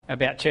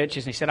about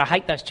churches, and he said, I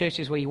hate those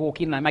churches where you walk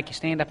in and they make you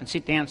stand up and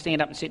sit down,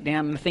 stand up and sit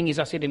down. And the thing is,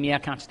 I said to him, I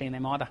can't stand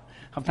them either.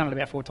 I've done it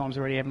about 4 times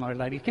already, haven't I,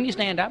 lady? Can you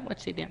stand up?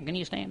 Let's sit down. Can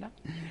you stand up?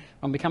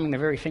 I'm becoming the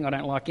very thing I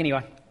don't like.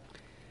 Anyway,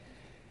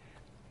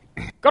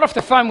 got off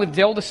the phone with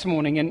Dell this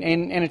morning, and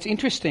it's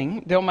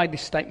interesting. Dell made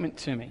this statement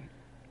to me.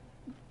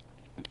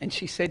 And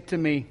she said to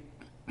me,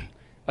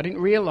 I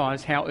didn't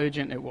realise how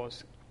urgent it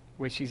was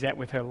where she's at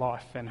with her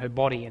life and her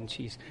body, and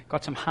she's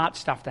got some heart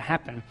stuff to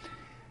happen.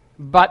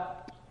 But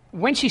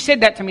when she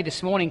said that to me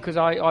this morning, because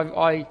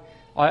I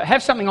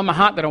have something on my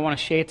heart that I want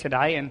to share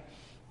today,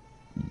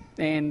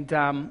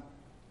 and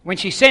when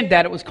she said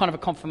that, it was kind of a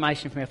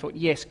confirmation for me. I thought,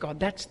 yes, God,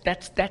 that's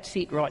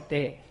it right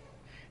there.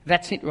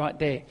 That's it right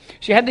there.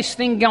 She had this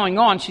thing going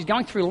on. She's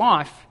going through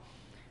life,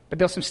 but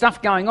there was some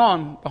stuff going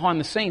on behind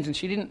the scenes, and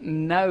she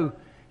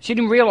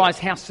didn't realise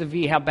how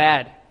severe, how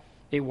bad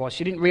it was.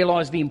 She didn't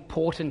realise the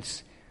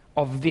importance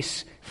of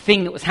this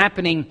thing that was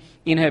happening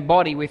in her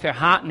body with her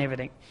heart and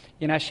everything.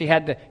 You know, she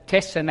had the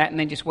tests and that, and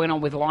then just went on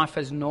with life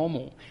as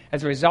normal.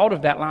 As a result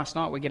of that, last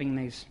night we're getting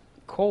these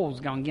calls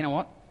going, you know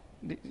what,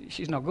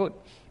 she's not good.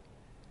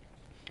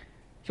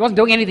 She wasn't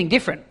doing anything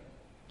different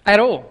at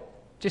all.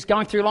 Just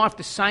going through life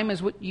the same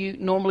as what you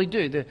normally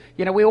do.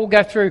 We all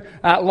go through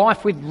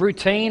life with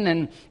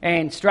routine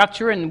and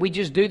structure, and we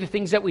just do the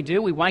things that we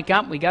do. We wake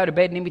up, we go to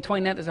bed, and in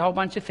between that there's a whole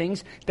bunch of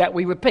things that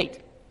we repeat.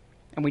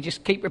 And we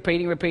just keep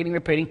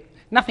repeating.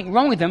 Nothing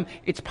wrong with them.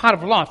 It's part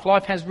of life.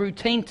 Life has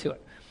routine to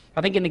it.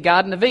 I think in the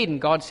Garden of Eden,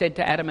 God said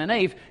to Adam and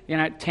Eve,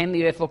 tend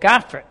the earth, look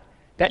after it.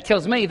 That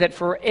tells me that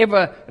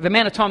forever, the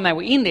amount of time they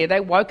were in there, they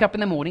woke up in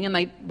the morning and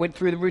they went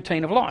through the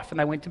routine of life and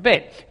they went to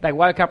bed. They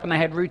woke up and they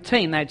had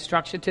routine, they had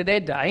structure to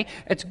their day.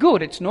 It's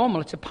good, it's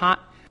normal, it's a part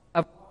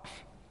of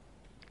life.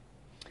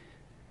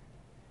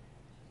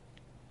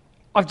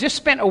 I've just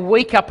spent a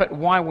week up at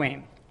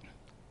YWAM,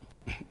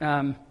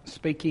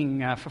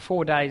 speaking for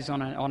 4 days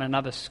on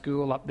another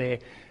school up there.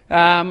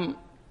 I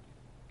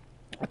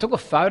took a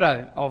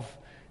photo of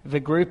the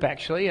group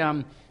actually,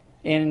 and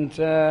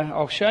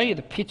I'll show you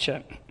the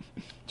picture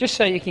just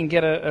so you can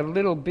get a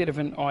little bit of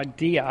an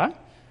idea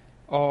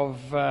of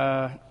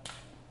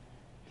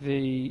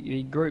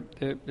the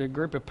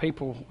group of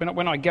people.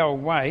 When I go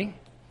away,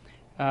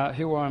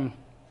 who I'm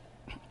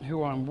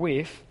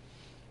with.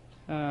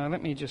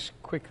 Let me just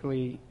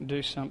quickly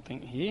do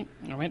something here.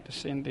 I meant to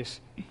send this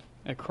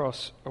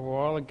across a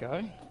while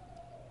ago.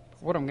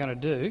 What I'm going to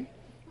do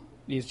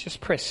is just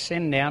press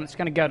send now, and it's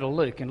going to go to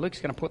Luke, and Luke's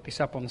going to put this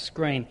up on the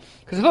screen.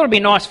 Because I thought it'd be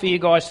nice for you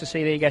guys to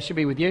see. There you go, should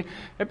be with you.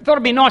 I thought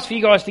it'd be nice for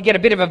you guys to get a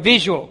bit of a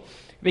visual,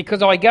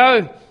 because I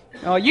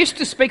used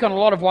to speak on a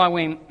lot of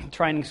YWAM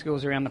training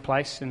schools around the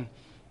place, and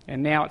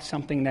now it's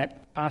something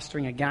that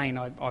pastoring again,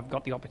 I've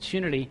got the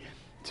opportunity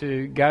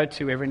to go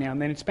to every now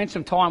and then and spend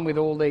some time with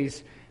all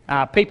these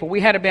people.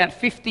 We had about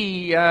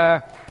 60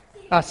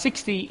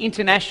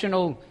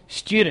 international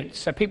students,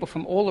 so people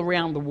from all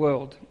around the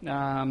world.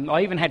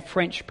 I even had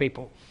French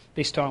people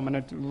this time, and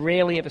I'd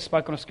rarely ever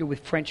spoken on a school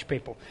with French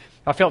people.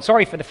 I felt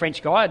sorry for the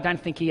French guy. I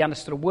don't think he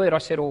understood a word I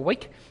said all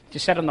week.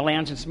 Just sat on the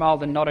lounge and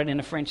smiled and nodded in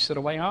a French sort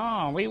of way.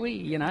 Oh,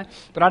 oui,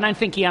 But I don't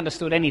think he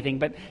understood anything.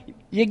 But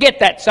you get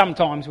that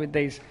sometimes with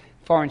these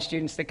foreign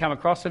students that come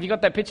across. Have you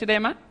got that picture there,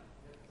 mate?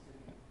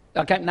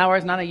 Okay, no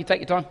worries, no, you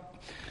take your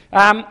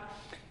time.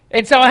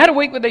 And so I had a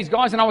week with these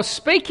guys, and I was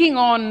speaking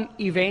on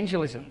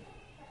evangelism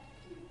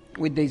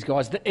with these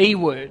guys, the E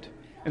word,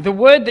 the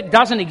word that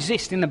doesn't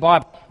exist in the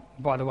Bible,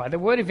 by the way. The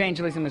word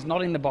evangelism is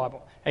not in the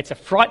Bible. It's a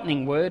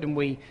frightening word, and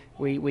we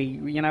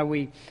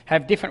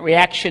have different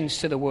reactions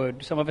to the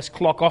word. Some of us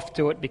clock off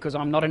to it because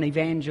I'm not an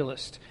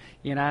evangelist.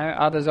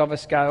 Others of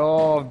us go,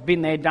 oh, I've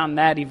been there, done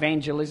that.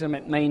 Evangelism,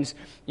 it means,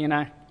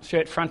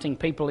 shirt-fronting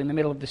people in the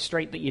middle of the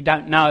street that you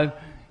don't know,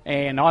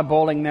 and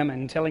eyeballing them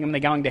and telling them they're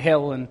going to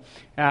hell, and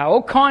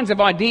all kinds of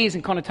ideas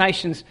and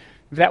connotations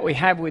that we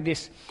have with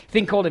this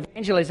thing called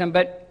evangelism.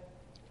 But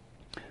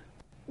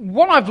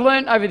what I've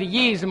learned over the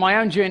years in my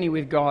own journey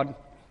with God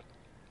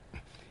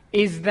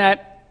is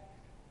that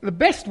the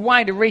best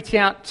way to reach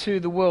out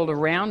to the world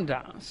around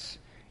us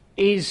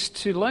is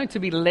to learn to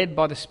be led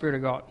by the Spirit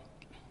of God.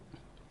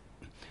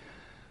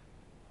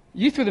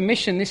 Youth with a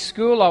Mission, this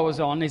school I was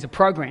on, is a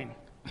program,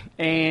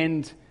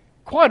 and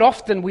quite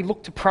often we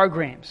look to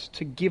programs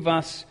to give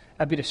us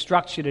a bit of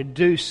structure to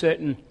do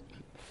certain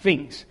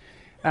things.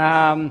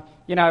 A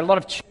lot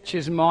of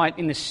churches might,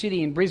 in the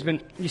city in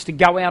Brisbane, used to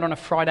go out on a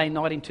Friday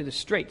night into the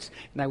streets,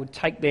 and they would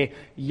take their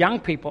young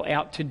people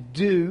out to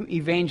do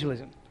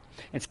evangelism.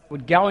 And so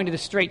would go into the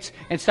streets.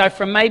 And so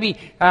from maybe,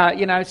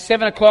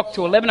 7 o'clock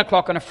to 11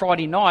 o'clock on a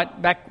Friday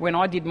night, back when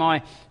I did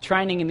my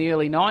training in the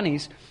early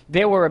 90s,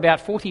 there were about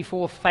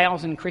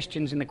 44,000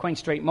 Christians in the Queen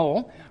Street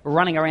Mall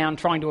running around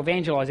trying to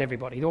evangelise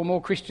everybody. There were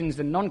more Christians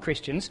than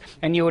non-Christians.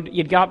 And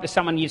you'd go up to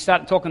someone, you'd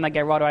start talking, they'd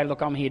go, right away,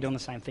 look, I'm here doing the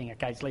same thing,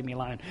 okay, just leave me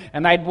alone.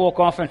 And they'd walk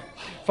off and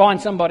find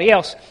somebody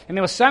else. And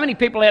there were so many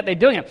people out there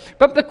doing it.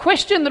 But the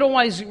question that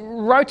always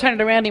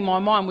rotated around in my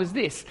mind was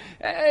this.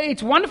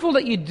 It's wonderful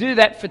that you do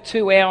that for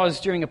 2 hours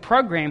during a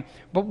program,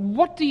 but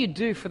what do you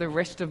do for the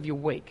rest of your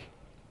week?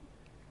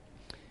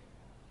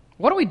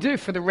 what do we do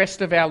for the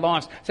rest of our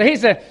lives? So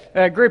here's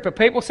a group of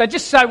people. So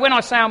just so when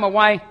I say I'm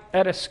away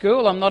at a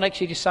school, I'm not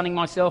actually just sunning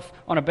myself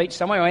on a beach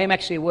somewhere. I am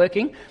actually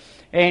working.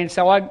 And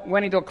so I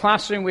went into a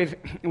classroom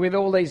with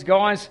all these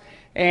guys,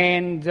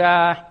 and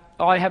I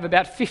have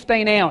about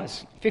 15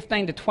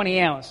 to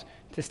 20 hours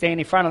to stand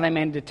in front of them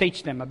and to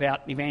teach them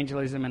about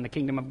evangelism and the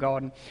kingdom of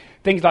God and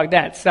things like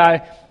that.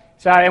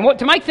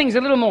 To make things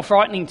a little more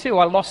frightening too,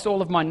 I lost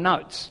all of my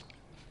notes.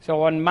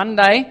 So on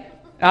Monday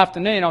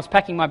afternoon, I was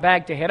packing my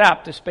bag to head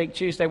up to speak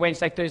Tuesday,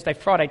 Wednesday, Thursday,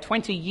 Friday.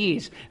 20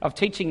 years of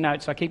teaching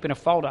notes I keep in a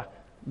folder,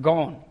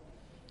 gone.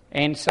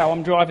 And so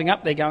I'm driving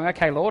up there going,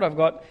 okay, Lord, I've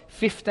got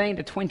 15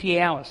 to 20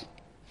 hours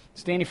to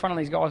stand in front of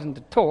these guys and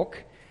to talk,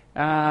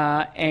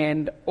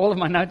 and all of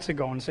my notes are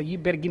gone, so you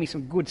better give me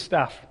some good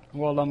stuff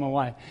while I'm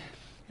away.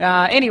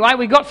 Anyway,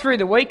 we got through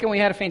the week and we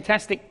had a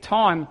fantastic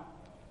time.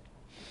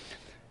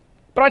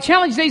 But I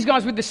challenged these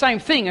guys with the same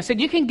thing. I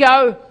said, you can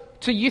go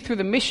to Youth with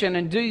a Mission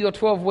and do your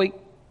 12-week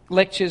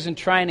lectures and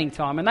training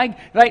time. And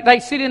they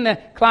sit in the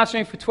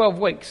classroom for 12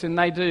 weeks and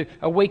they do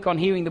a week on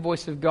hearing the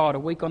voice of God, a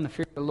week on the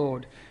fear of the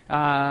Lord,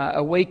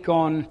 a week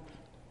on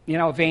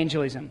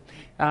evangelism.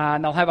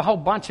 And they'll have a whole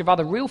bunch of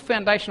other real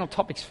foundational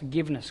topics,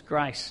 forgiveness,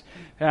 grace,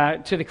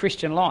 to the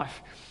Christian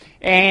life.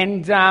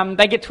 And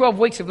they get 12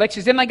 weeks of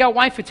lectures. Then they go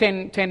away for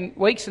 10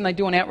 weeks and they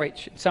do an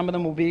outreach. Some of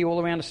them will be all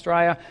around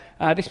Australia.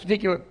 This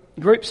particular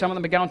group, some of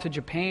them are going to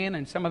Japan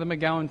and some of them are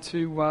going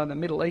to the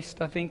Middle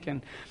East, I think,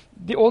 and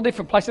all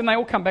different places. And they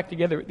all come back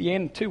together at the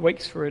end, 2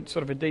 weeks for a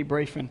sort of a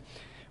debrief and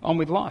on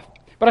with life.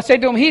 But I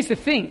said to them, here's the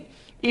thing.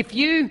 If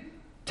you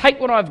take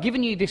what I've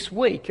given you this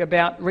week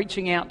about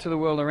reaching out to the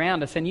world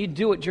around us and you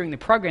do it during the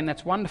program,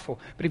 that's wonderful.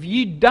 But if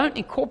you don't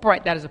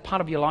incorporate that as a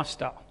part of your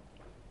lifestyle,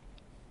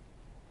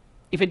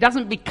 if it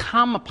doesn't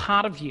become a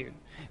part of you,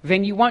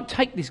 then you won't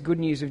take this good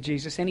news of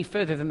Jesus any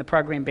further than the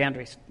program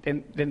boundaries,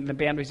 than the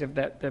boundaries of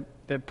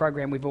the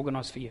program we've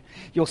organised for you.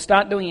 You'll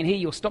start doing it here,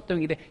 you'll stop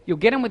doing it there. You'll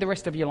get on with the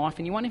rest of your life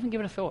and you won't even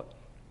give it a thought.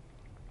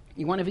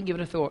 You won't even give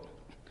it a thought.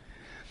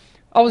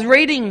 I was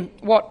reading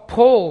what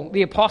Paul,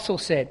 the apostle,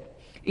 said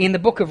in the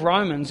book of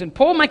Romans, and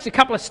Paul makes a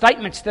couple of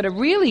statements that are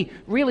really,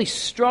 really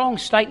strong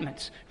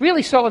statements,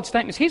 really solid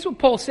statements. Here's what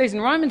Paul says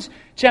in Romans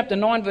chapter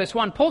 9, verse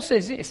 1. Paul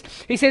says this.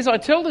 He says, I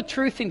tell the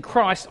truth in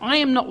Christ, I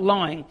am not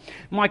lying.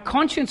 My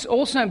conscience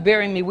also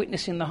bearing me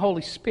witness in the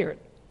Holy Spirit,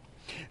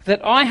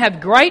 that I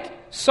have great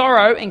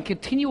sorrow and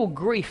continual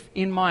grief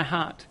in my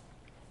heart.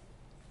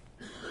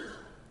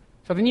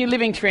 So the New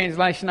Living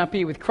Translation up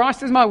here, with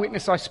Christ as my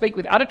witness, I speak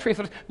with utter truth.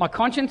 My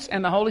conscience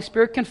and the Holy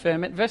Spirit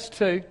confirm it. Verse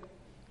 2.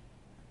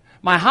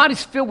 My heart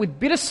is filled with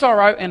bitter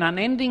sorrow and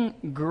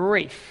unending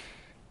grief.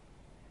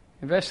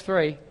 In verse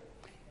 3,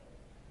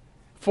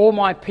 for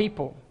my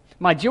people,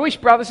 my Jewish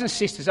brothers and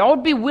sisters, I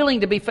would be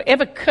willing to be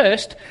forever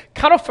cursed,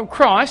 cut off from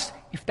Christ,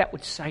 if that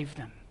would save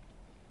them.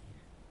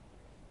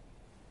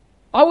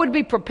 I would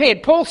be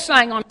prepared. Paul's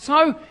saying, I'm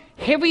so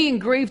heavy and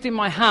grieved in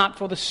my heart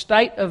for the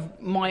state of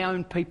my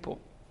own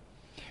people,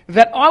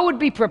 that I would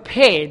be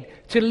prepared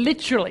to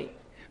literally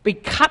be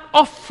cut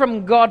off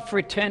from God for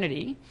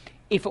eternity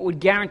if it would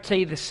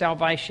guarantee the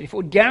salvation, if it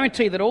would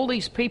guarantee that all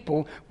these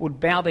people would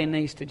bow their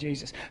knees to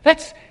Jesus.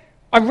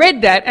 I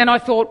read that and I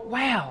thought,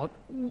 wow,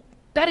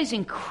 that is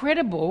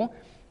incredible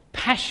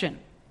passion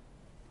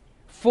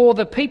for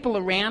the people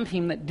around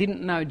him that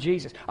didn't know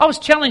Jesus. I was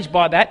challenged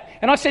by that,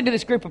 and I said to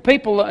this group of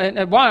people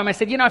at Wyoming, I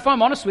said, if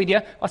I'm honest with you,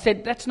 I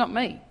said, that's not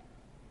me.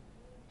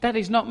 That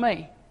is not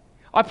me.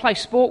 I play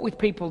sport with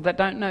people that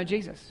don't know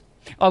Jesus.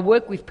 I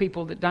work with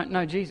people that don't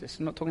know Jesus.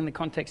 I'm not talking in the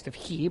context of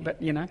here,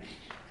 but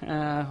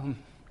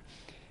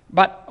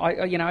but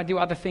I do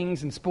other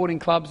things and sporting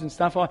clubs and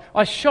stuff.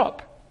 I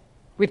shop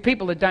with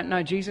people that don't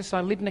know Jesus.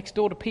 I live next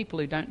door to people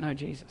who don't know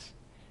Jesus.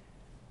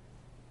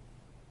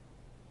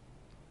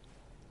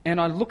 And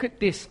I look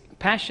at this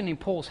passion in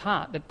Paul's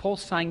heart, that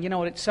Paul's saying,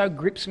 it so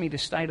grips me, the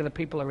state of the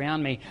people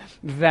around me,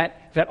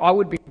 that I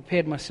would be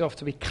prepared myself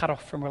to be cut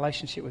off from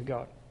relationship with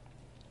God.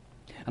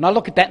 And I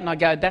look at that and I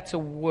go, that's a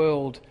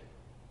world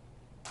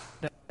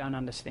that I don't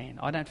understand.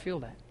 I don't feel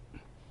that.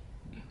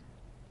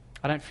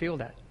 I don't feel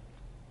that.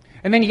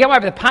 And then you go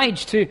over the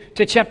page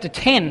to chapter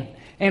 10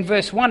 and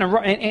verse 1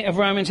 of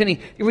Romans, and he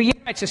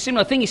reiterates a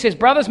similar thing. He says,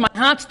 brothers, my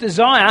heart's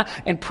desire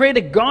and prayer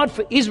to God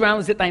for Israel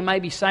is that they may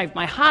be saved.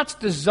 My heart's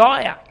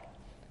desire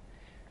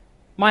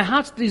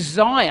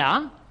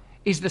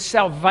is the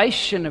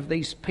salvation of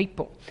these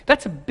people.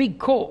 That's a big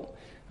call.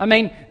 I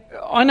mean,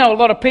 I know a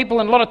lot of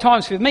people, and a lot of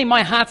times with me,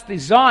 my heart's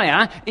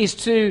desire is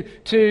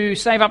to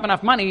save up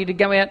enough money to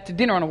go out to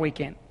dinner on a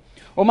weekend.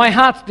 Or my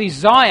heart's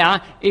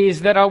desire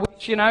is that I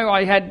wish,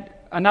 I had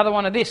another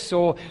one of this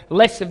or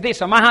less of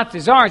this. Or my heart's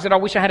desire is that I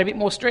wish I had a bit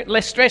more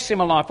less stress in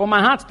my life. Or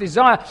my heart's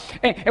desire,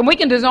 and we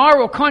can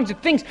desire all kinds of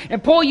things.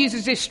 And Paul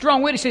uses this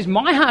strong word. He says,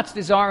 my heart's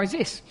desire is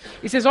this.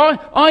 He says,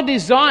 I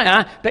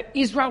desire that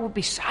Israel would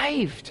be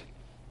saved.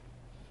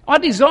 I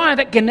desire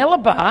that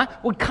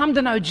Gunnellabar would come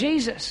to know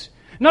Jesus.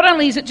 Not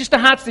only is it just a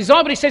heart's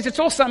desire, but he says it's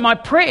also my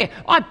prayer.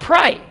 I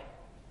pray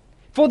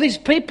for these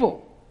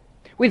people.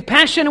 with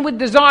passion and with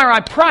desire, I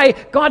pray,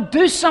 God,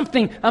 do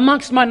something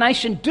amongst my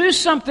nation. Do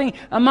something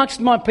amongst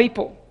my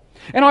people.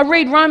 And I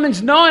read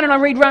Romans 9 and I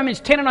read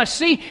Romans 10 and I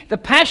see the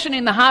passion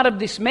in the heart of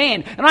this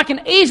man. And I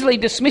can easily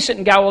dismiss it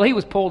and go, well, he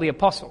was Paul the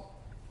Apostle.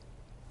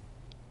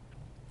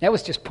 That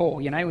was just Paul,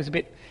 he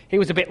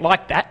was a bit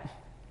like that.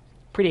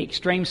 Pretty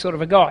extreme sort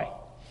of a guy.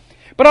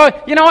 But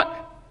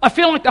I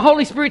feel like the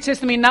Holy Spirit says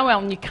to me, no,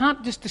 Alan, you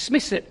can't just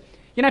dismiss it.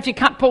 If you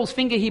cut Paul's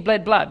finger, he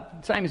bled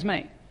blood. Same as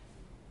me.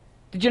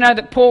 Did you know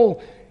that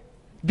Paul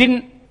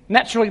didn't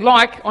naturally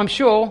like, I'm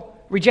sure,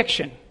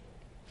 rejection?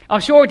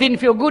 I'm sure it didn't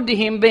feel good to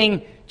him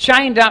being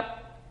chained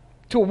up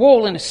to a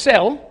wall in a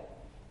cell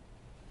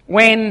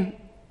when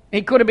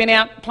he could have been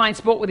out playing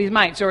sport with his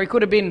mates, or he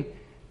could have been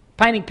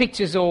painting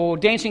pictures or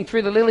dancing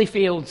through the lily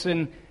fields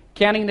and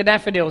counting the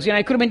daffodils. He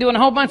could have been doing a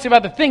whole bunch of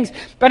other things.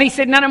 But he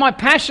said, no, my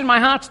passion,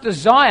 my heart's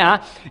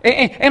desire.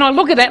 And I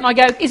look at that and I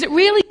go, is it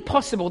really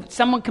possible that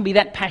someone can be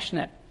that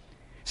passionate?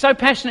 So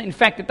passionate, in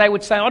fact, that they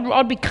would say,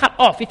 I'd be cut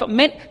off. If it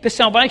meant the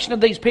salvation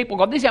of these people,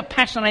 God, this is how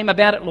passionate I am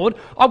about it, Lord,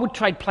 I would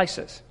trade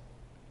places.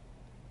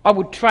 I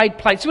would trade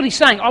places. That's what he's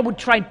saying. I would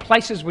trade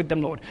places with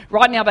them, Lord.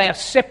 Right now they are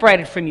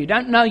separated from you,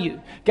 don't know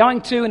you,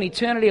 going to an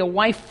eternity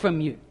away from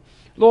you.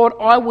 Lord,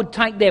 I would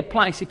take their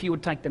place if you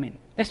would take them in.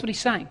 That's what he's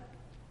saying.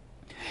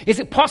 Is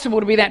it possible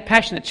to be that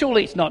passionate?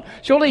 Surely it's not.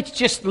 Surely it's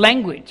just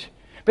language.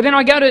 But then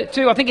I go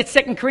to I think it's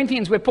 2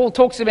 Corinthians, where Paul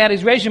talks about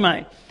his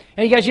resume.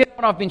 And he goes,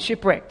 I've been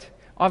shipwrecked.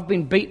 I've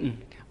been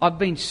beaten. I've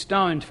been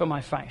stoned for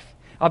my faith.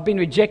 I've been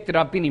rejected.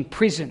 I've been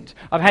imprisoned.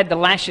 I've had the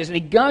lashes. And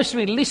he goes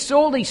through and lists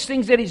all these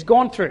things that he's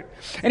gone through.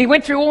 And he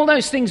went through all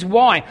those things.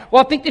 Why?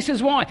 Well, I think this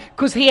is why.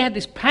 Because he had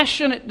this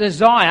passionate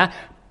desire.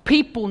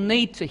 People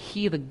need to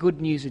hear the good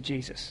news of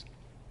Jesus.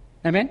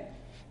 Amen?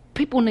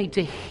 People need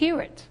to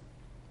hear it.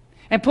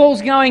 And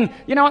Paul's going,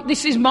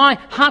 this is my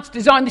heart's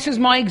desire. This is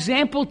my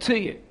example to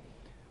you.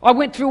 I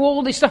went through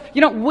all this stuff.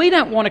 We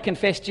don't want to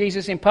confess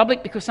Jesus in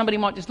public because somebody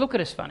might just look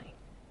at us funny.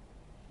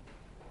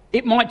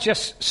 It might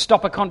just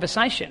stop a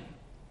conversation.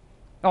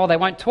 Oh, they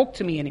won't talk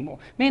to me anymore.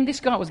 Man, this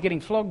guy was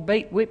getting flogged,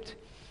 beat, whipped.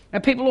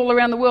 And people all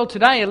around the world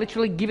today are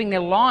literally giving their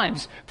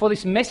lives for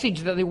this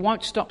message that they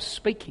won't stop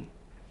speaking.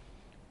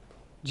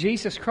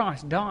 Jesus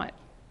Christ died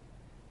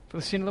for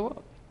the sin of the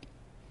world.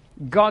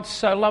 God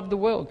so loved the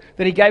world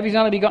that he gave his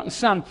only begotten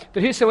Son,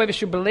 that whosoever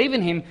should believe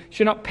in him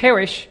should not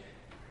perish,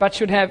 but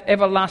should have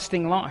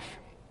everlasting life.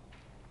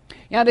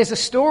 There's a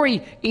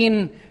story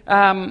in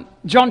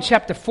John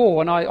chapter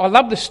 4, and I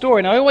love the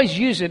story, and I always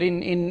use it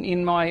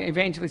in my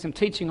evangelism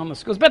teaching on the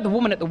school. It's about the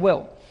woman at the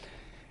well.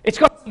 It's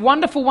got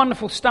wonderful,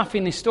 wonderful stuff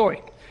in this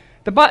story.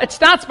 It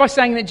starts by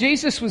saying that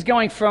Jesus was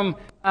going from,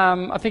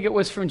 I think it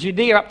was from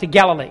Judea up to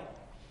Galilee.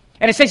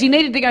 And it says he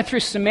needed to go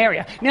through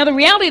Samaria. Now, the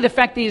reality of the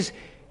fact is,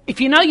 if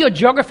you know your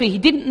geography, he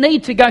didn't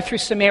need to go through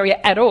Samaria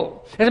at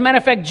all. As a matter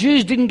of fact,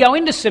 Jews didn't go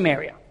into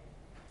Samaria.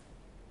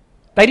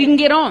 They didn't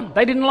get on.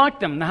 They didn't like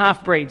them, the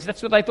half-breeds.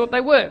 That's what they thought they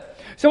were.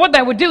 So what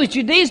they would do is,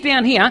 Judea's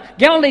down here,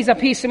 Galilee's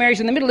up here, Samaria's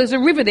in the middle, there's a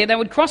river there. They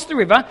would cross the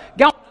river,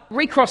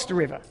 recross the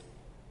river.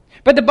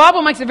 But the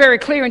Bible makes it very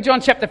clear in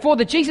John chapter 4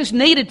 that Jesus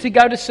needed to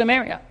go to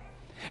Samaria.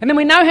 And then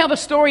we know how the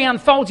story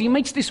unfolds. He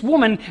meets this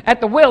woman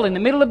at the well in the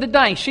middle of the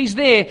day. She's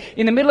there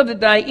in the middle of the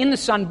day in the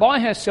sun by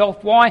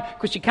herself. Why?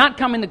 Because she can't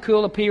come in the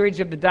cooler periods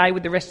of the day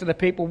with the rest of the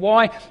people.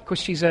 Why? Because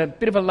she's a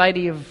bit of a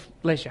lady of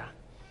leisure,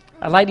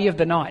 a lady of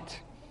the night.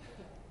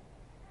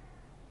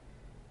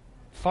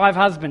 5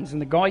 husbands,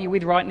 and the guy you're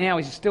with right now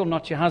is still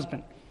not your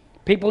husband.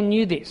 People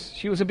knew this.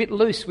 She was a bit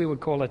loose, we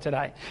would call her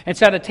today. And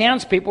so the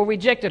townspeople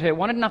rejected her,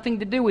 wanted nothing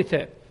to do with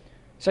her.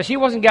 So she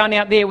wasn't going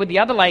out there with the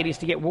other ladies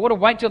to get water.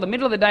 Wait till the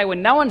middle of the day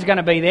when no one's going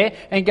to be there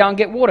and go and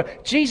get water.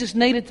 Jesus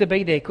needed to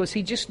be there because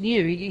he just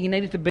knew he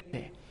needed to be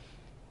there.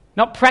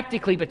 Not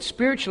practically, but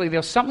spiritually, there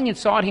was something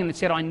inside him that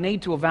said, I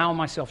need to avail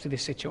myself to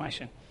this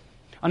situation.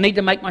 I need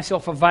to make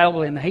myself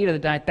available in the heat of the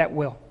day at that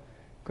well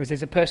because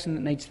there's a person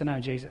that needs to know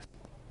Jesus.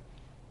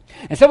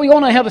 And so we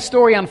all know how the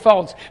story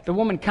unfolds. The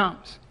woman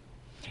comes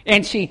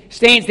and she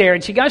stands there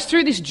and she goes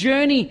through this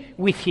journey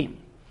with him.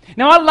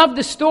 Now, I love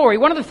the story.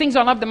 One of the things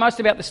I love the most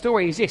about the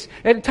story is this.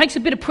 That it takes a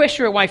bit of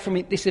pressure away from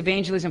this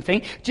evangelism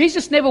thing.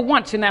 Jesus never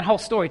once in that whole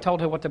story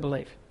told her what to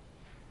believe.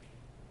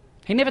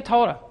 He never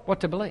told her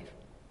what to believe.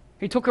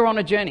 He took her on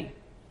a journey.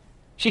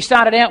 She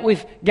started out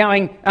with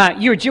going,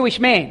 you're a Jewish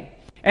man.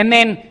 And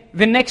then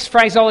the next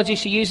phraseology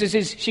she uses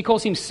is she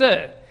calls him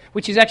sir,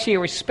 which is actually a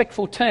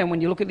respectful term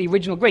when you look at the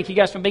original Greek. He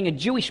goes from being a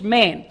Jewish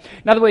man.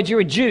 In other words,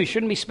 you're a Jew,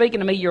 shouldn't be speaking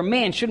to me. You're a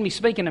man, shouldn't be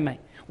speaking to me.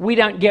 We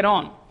don't get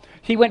on.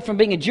 He went from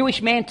being a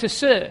Jewish man to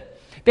sir.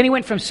 Then he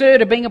went from sir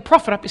to being a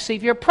prophet. I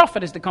perceive you're a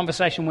prophet as the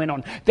conversation went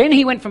on. Then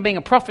he went from being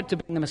a prophet to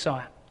being the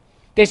Messiah.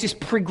 There's this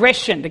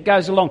progression that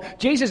goes along.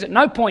 Jesus at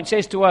no point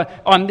says to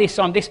her, I'm this.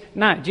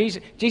 No,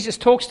 Jesus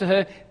talks to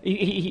her,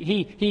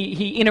 he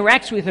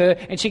interacts with her,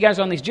 and she goes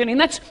on this journey.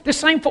 And that's the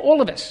same for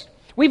all of us.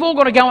 We've all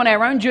got to go on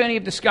our own journey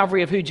of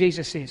discovery of who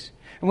Jesus is.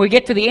 And when we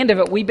get to the end of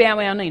it, we bow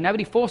our knee.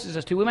 Nobody forces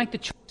us to. We make the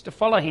choice to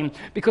follow him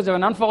because of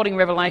an unfolding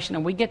revelation,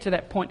 and we get to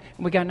that point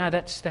and we go, no,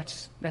 that's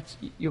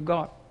your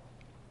God.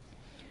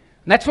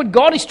 And that's what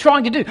God is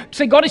trying to do.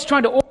 See, God is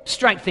trying to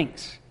orchestrate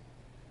things.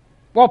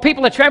 While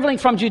people are travelling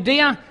from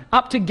Judea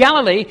up to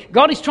Galilee,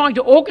 God is trying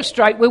to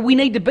orchestrate where we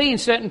need to be in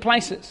certain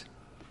places.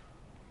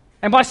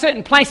 And by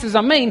certain places,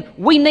 I mean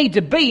we need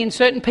to be in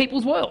certain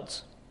people's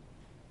worlds.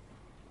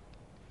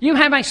 You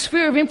have a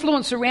sphere of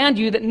influence around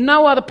you that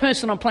no other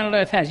person on planet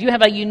Earth has. You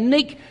have a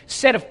unique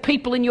set of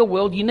people in your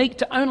world, unique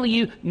to only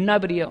you,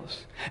 nobody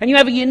else. And you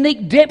have a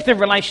unique depth of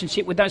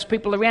relationship with those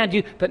people around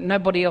you that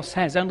nobody else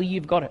has. Only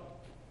you've got it.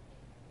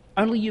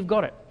 Only you've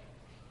got it.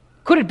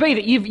 Could it be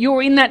that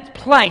you're in that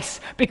place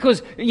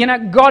because,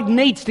 God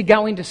needs to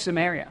go into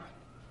Samaria?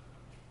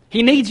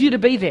 He needs you to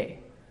be there.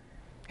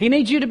 He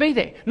needs you to be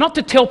there. Not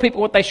to tell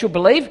people what they should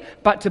believe,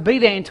 but to be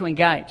there and to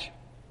engage.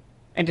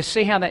 And to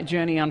see how that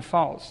journey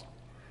unfolds.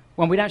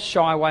 When we don't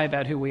shy away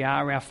about who we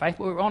are, our faith,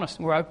 we're honest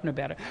and we're open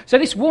about it. So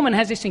this woman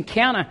has this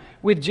encounter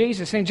with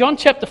Jesus. In John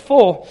chapter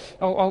 4,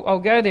 I'll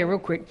go there real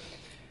quick.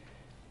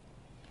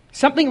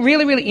 Something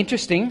really, really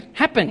interesting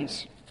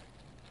happens.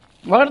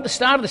 Right at the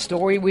start of the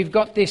story, we've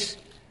got this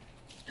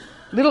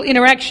little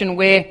interaction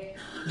where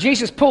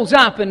Jesus pulls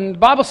up, and the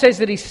Bible says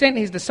that he sent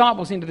his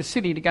disciples into the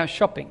city to go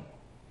shopping.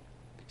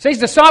 So his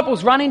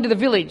disciples run into the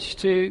village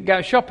to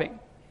go shopping,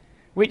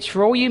 which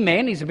for all you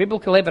men is a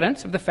biblical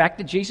evidence of the fact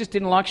that Jesus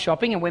didn't like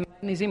shopping and we're made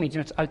in his image,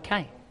 and it's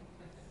okay.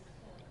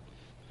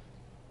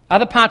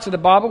 Other parts of the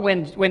Bible,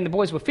 when the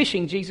boys were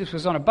fishing, Jesus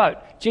was on a boat.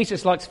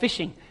 Jesus likes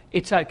fishing.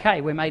 It's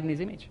okay, we're made in his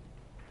image.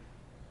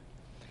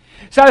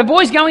 So the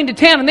boys go into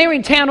town, and they're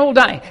in town all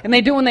day, and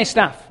they're doing their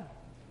stuff.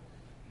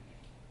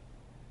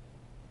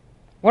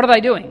 What are they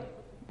doing?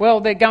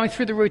 Well, they're going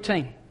through the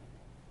routine.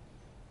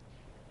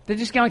 They're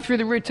just going through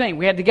the routine.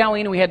 We had to go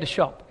in and we had to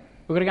shop.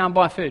 We've got to go and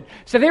buy food.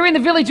 So they're in the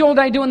village all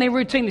day doing their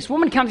routine. This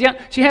woman comes out.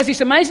 She has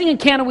this amazing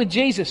encounter with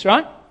Jesus,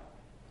 right?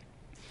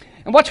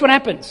 And watch what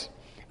happens.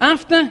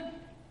 After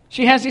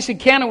she has this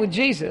encounter with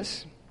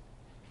Jesus,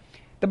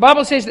 the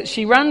Bible says that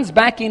she runs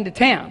back into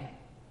town.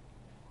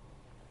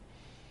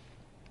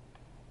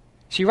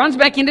 She runs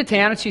back into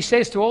town and she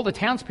says to all the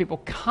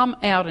townspeople, "Come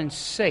out and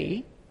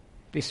see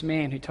this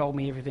man who told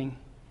me everything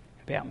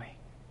about me."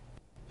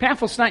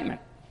 Powerful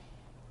statement.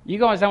 You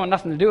guys don't want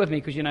nothing to do with me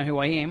because you know who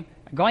I am.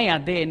 A guy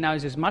out there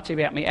knows as much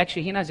about me.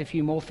 Actually, he knows a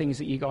few more things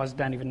that you guys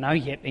don't even know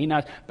yet. He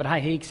knows, but hey,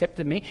 he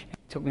accepted me, he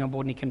took me on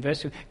board and he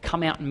conversed with me.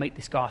 Come out and meet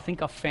this guy. I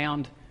think I've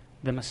found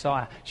the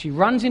Messiah. She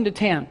runs into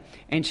town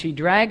and she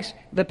drags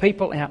the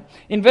people out.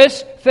 In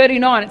verse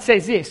 39, it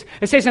says this.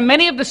 It says, "And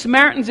many of the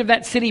Samaritans of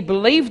that city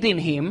believed in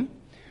him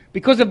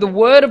because of the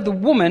word of the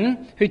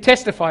woman who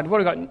testified." What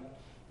have I got?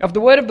 "Of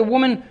the word of the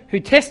woman who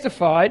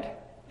testified,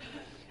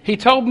 he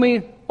told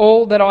me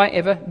all that I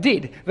ever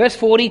did." Verse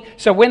 40,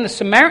 "So when the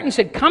Samaritans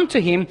had come to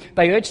him,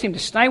 they urged him to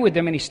stay with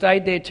them, and he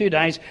stayed there 2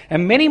 days.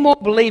 And many more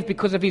believed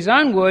because of his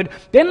own word.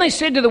 Then they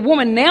said to the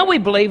woman, 'Now we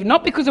believe,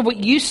 not because of what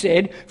you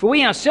said, for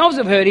we ourselves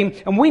have heard him,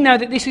 and we know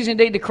that this is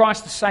indeed the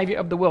Christ, the Saviour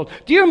of the world.'"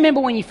 Do you remember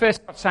when you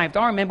first got saved?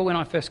 I remember when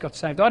I first got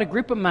saved. I had a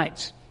group of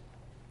mates.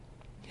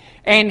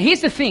 And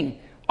here's the thing.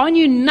 I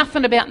knew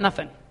nothing about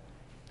nothing.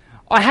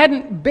 I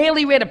hadn't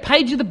barely read a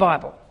page of the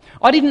Bible.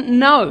 I didn't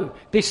know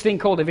this thing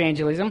called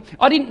evangelism.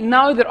 I didn't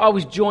know that I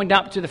was joined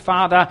up to the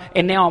Father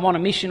and now I'm on a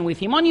mission with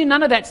him. I knew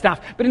none of that stuff.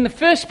 But in the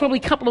first probably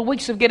couple of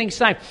weeks of getting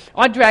saved,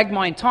 I dragged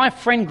my entire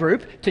friend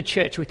group to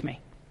church with me.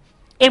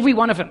 Every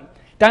one of them.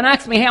 Don't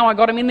ask me how I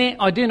got them in there.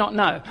 I do not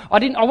know.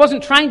 I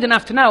wasn't trained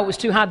enough to know it was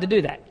too hard to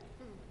do that.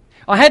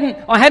 I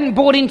hadn't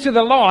bought into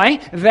the lie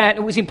that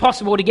it was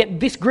impossible to get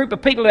this group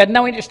of people who had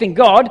no interest in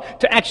God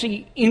to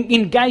actually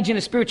engage in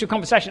a spiritual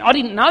conversation. I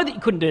didn't know that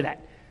you couldn't do that.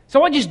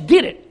 So I just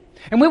did it.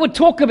 And we would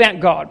talk about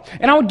God.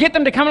 And I would get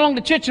them to come along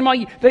to church. And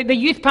the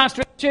youth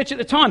pastor at the church at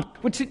the time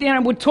would sit down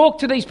and would talk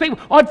to these people.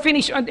 I'd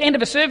finish at the end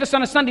of a service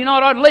on a Sunday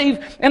night. I'd leave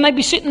and they'd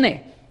be sitting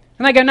there.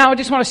 And they go, "No, I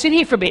just want to sit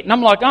here for a bit." And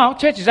I'm like, "Oh,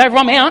 church is over.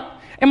 I'm out."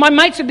 And my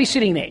mates would be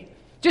sitting there.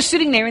 Just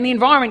sitting there in the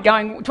environment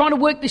trying to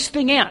work this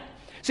thing out.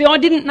 See, I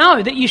didn't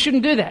know that you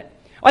shouldn't do that.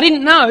 I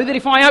didn't know that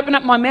if I open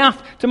up my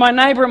mouth to my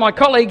neighbour and my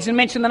colleagues and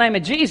mention the name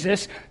of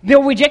Jesus,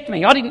 they'll reject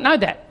me. I didn't know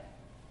that.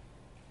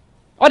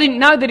 I didn't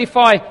know that if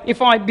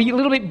I be a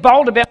little bit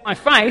bold about my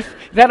faith,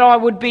 that I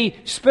would be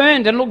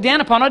spurned and looked down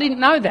upon. I didn't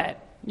know that,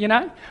 you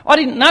know. I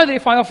didn't know that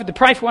if I offered to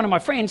pray for one of my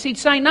friends, he'd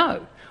say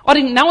no. I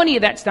didn't know any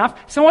of that stuff,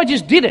 so I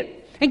just did it.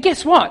 And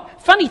guess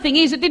what? Funny thing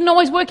is, it didn't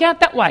always work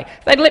out that way.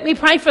 They'd let me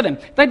pray for them.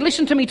 They'd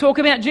listen to me talk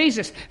about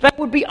Jesus. They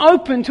would be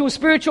open to a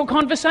spiritual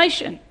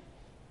conversation.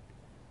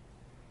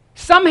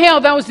 Somehow,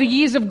 though, as the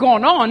years have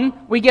gone on,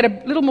 we get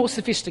a little more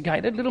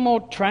sophisticated, a little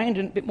more trained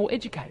and a bit more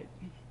educated.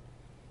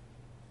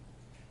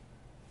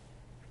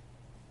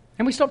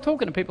 And we stop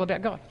talking to people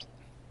about God.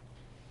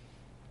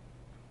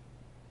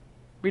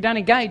 We don't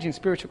engage in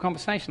spiritual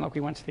conversation like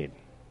we once did.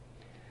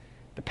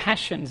 The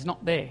passion's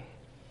not there.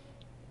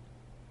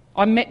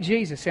 I met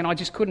Jesus and I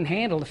just couldn't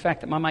handle the fact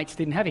that my mates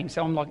didn't have him.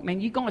 So I'm like,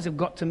 man, you guys have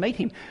got to meet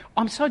him.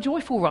 I'm so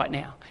joyful right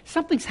now.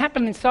 Something's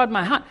happened inside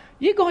my heart.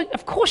 You guys,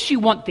 of course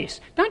you want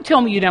this. Don't tell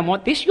me you don't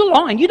want this. You're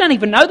lying. You don't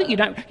even know that you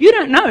don't. You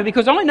don't know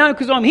because I know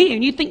because I'm here,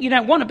 and you think you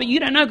don't want it, but you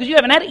don't know because you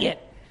haven't had it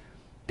yet.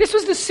 This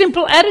was the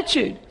simple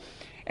attitude.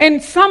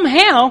 And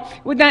somehow,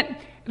 with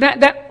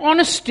that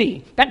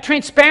honesty, that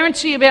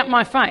transparency about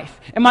my faith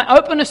and my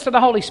openness to the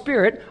Holy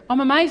Spirit, I'm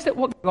amazed at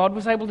what God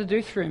was able to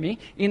do through me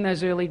in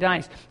those early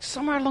days.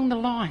 Somewhere along the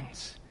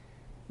lines,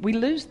 we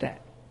lose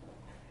that.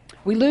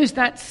 We lose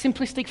that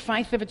simplistic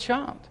faith of a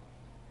child.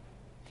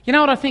 You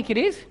know what I think it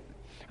is?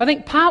 I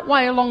think part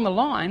way along the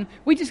line,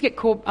 we just get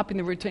caught up in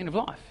the routine of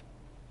life.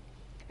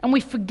 And we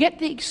forget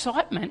the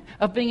excitement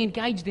of being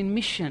engaged in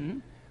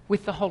mission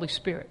with the Holy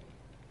Spirit.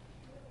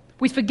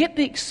 We forget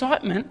the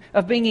excitement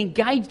of being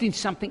engaged in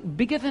something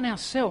bigger than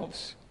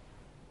ourselves.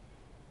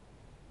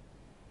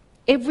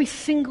 Every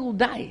single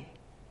day,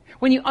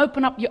 when you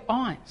open up your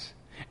eyes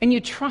and you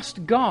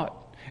trust God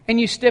and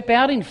you step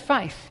out in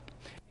faith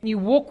and you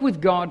walk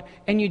with God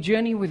and you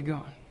journey with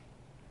God.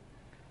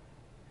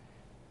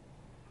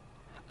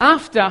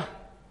 After,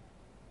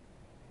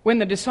 when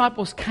the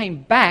disciples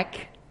came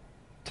back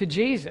to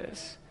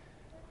Jesus,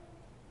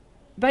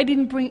 they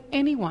didn't bring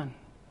anyone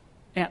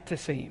out to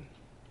see him.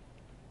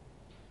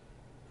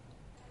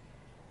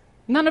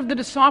 None of the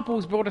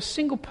disciples brought a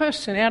single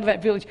person out of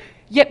that village.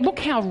 Yet look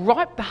how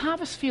ripe the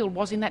harvest field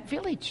was in that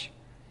village.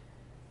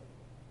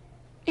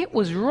 It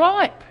was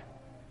ripe.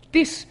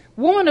 This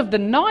woman of the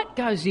night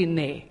goes in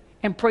there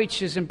and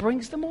preaches and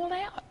brings them all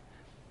out.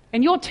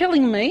 And you're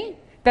telling me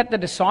that the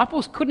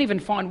disciples couldn't even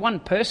find one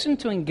person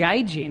to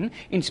engage in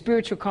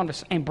spiritual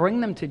conversation and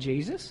bring them to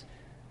Jesus?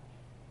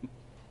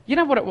 You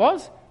know what it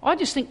was? I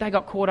just think they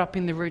got caught up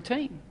in the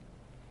routine.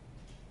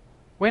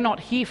 We're not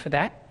here for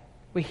that.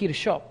 We're here to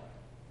shop.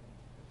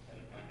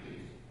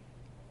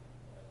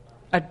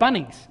 At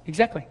Bunnings,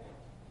 exactly.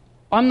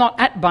 I'm not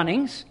at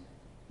Bunnings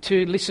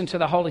to listen to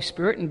the Holy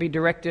Spirit and be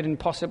directed and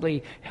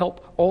possibly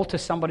help alter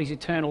somebody's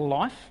eternal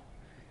life.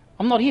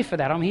 I'm not here for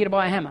that. I'm here to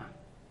buy a hammer.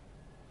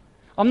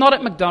 I'm not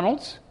at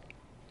McDonald's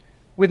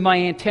with my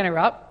antenna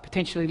up,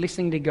 potentially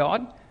listening to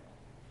God,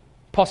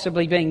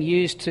 possibly being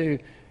used to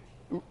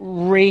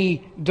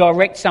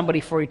redirect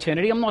somebody for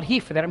eternity. I'm not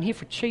here for that. I'm here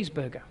for a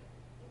cheeseburger.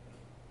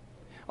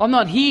 I'm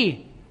not here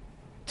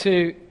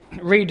to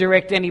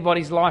redirect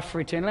anybody's life for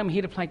eternity. I'm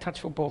here to play touch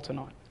football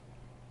tonight.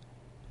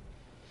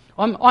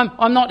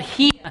 I'm not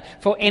here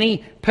for any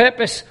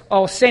purpose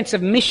or sense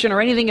of mission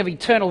or anything of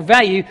eternal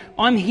value.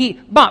 I'm here,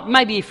 but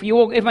maybe if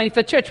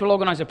the church will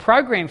organise a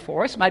program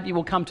for us, maybe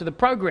we'll come to the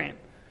program.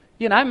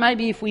 You know,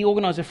 maybe if we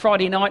organise a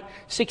Friday night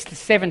 6 to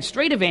 7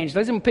 street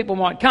evangelism, people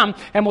might come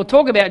and we'll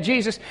talk about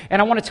Jesus.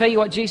 And I want to tell you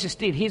what Jesus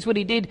did. Here's what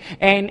he did,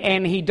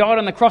 and he died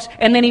on the cross,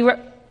 and then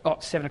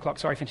 7 o'clock.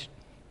 Sorry, finished.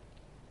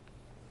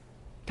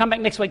 Come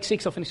back next week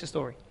 6. I'll finish the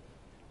story.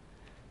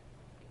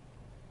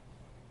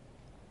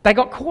 They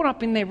got caught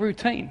up in their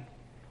routine.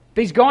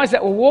 These guys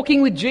that were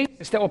walking with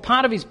Jesus, that were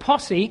part of his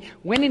posse,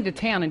 went into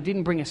town and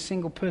didn't bring a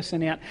single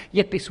person out.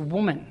 Yet this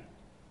woman,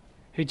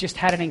 who just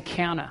had an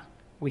encounter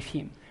with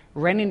him,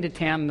 ran into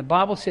town, and the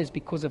Bible says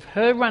because of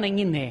her running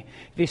in there,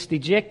 this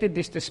dejected,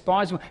 this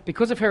despised woman,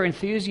 because of her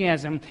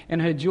enthusiasm and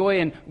her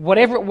joy and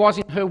whatever it was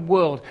in her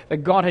world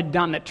that God had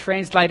done that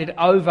translated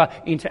over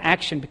into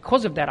action,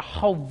 because of that, a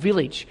whole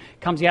village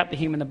comes out to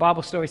him, and the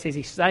Bible story says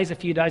he stays a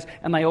few days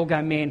and they all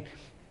go, man,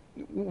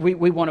 we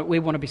want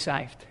to be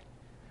saved.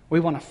 We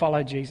want to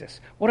follow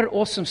Jesus. What an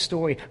awesome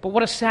story. But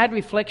what a sad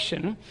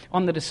reflection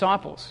on the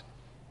disciples.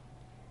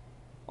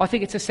 I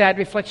think it's a sad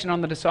reflection on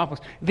the disciples.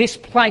 This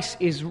place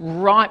is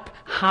ripe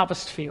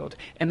harvest field,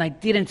 and they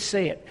didn't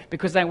see it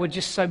because they were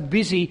just so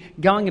busy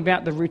going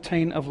about the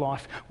routine of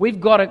life. We've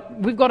got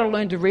to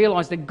learn to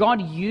realise that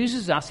God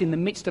uses us in the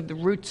midst of the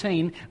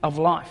routine of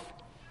life.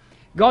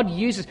 God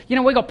uses,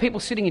 we've got people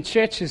sitting in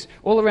churches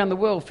all around the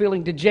world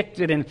feeling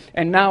dejected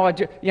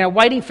and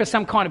waiting for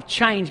some kind of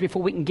change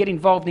before we can get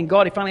involved in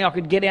God. If only I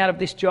could get out of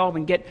this job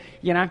and get,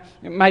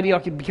 maybe I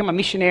could become a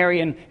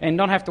missionary and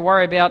not have to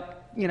worry about,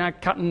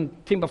 cutting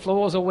timber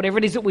floors or whatever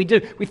it is that we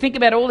do. We think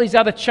about all these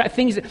other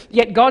things,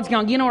 yet God's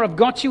going, you know what, I've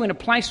got you in a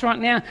place right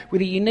now with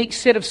a unique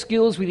set of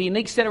skills, with a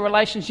unique set of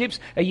relationships,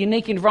 a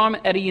unique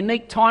environment at a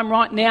unique time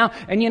right now.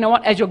 And you know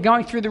what, as you're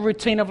going through the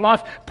routine of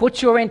life,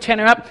 put your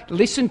antenna up,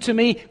 listen to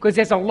me, because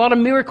there's a lot of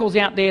miracles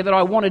out there that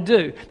I want to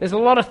do. There's a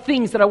lot of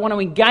things that I want to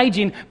engage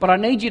in, but I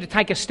need you to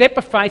take a step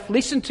of faith,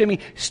 listen to me,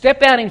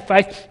 step out in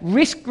faith,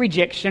 risk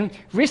rejection,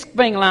 risk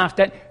being laughed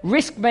at,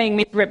 risk being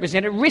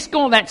misrepresented, risk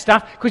all that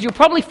stuff, because you'll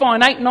probably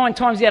find 8, 9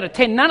 times out of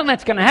 10, none of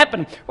that's going to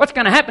happen. What's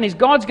going to happen is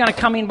God's going to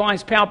come in by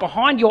his power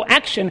behind your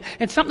action,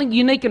 and something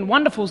unique and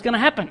wonderful is going to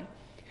happen.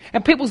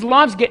 And people's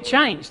lives get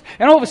changed.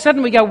 And all of a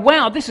sudden we go,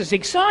 wow, this is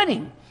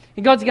exciting.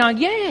 And God's going,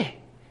 yeah,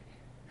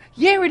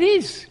 it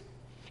is.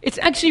 It's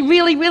actually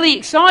really, really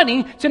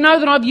exciting to know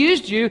that I've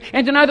used you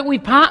and to know that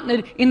we've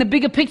partnered in the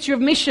bigger picture of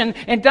mission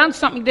and done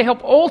something to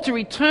help alter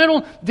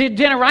eternal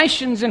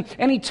generations and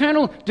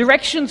eternal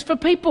directions for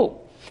people.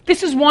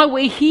 This is why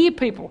we're here,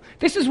 people.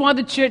 This is why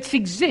the church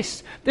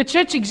exists. The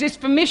church exists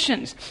for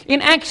missions.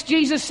 In Acts,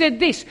 Jesus said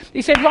this.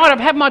 He said, right, I've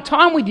had my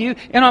time with you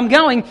and I'm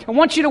going. I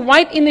want you to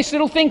wait in this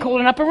little thing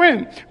called an upper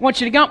room. I want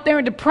you to go up there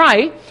and to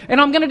pray,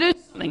 and I'm going to do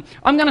something.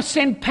 I'm going to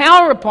send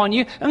power upon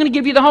you. I'm going to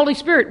give you the Holy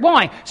Spirit.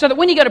 Why? So that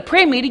when you go to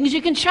prayer meetings,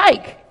 you can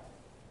shake.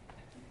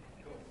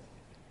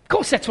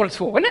 course that's what it's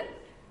for, isn't it?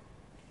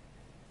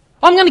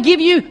 I'm going to give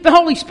you the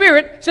Holy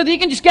Spirit so that you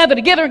can just gather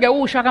together and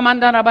go, oh,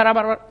 shakamanda,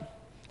 barabara,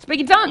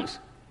 speak in tongues.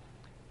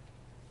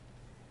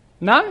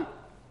 No?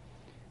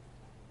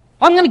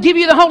 I'm going to give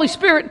you the Holy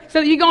Spirit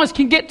so that you guys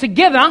can get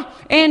together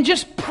and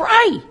just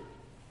pray.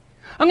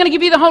 I'm going to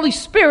give you the Holy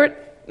Spirit.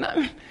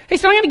 No. He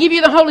said, I'm going to give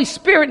you the Holy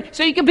Spirit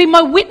so you can be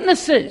my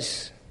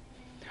witnesses.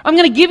 I'm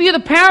going to give you the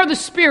power of the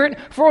Spirit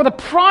for the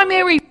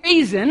primary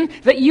reason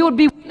that you would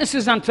be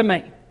witnesses unto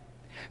me.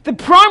 The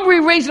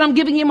primary reason I'm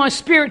giving you my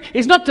Spirit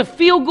is not to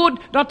feel good,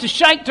 not to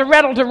shake, to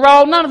rattle, to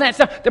roll, none of that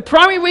stuff. The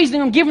primary reason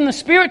I'm giving the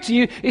Spirit to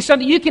you is so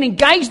that you can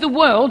engage the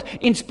world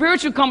in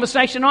spiritual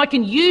conversation. I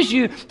can use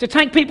you to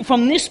take people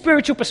from this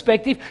spiritual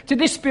perspective to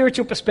this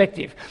spiritual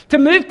perspective. To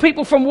move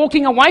people from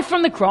walking away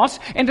from the cross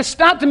and to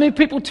start to move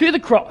people to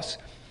the cross.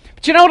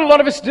 But you know what a lot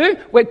of us do?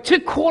 We're too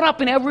caught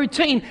up in our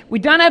routine. We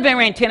don't have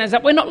our antennas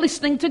up. We're not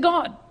listening to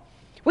God.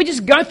 We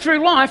just go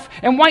through life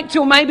and wait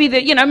till maybe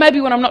when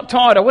I'm not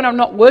tired or when I'm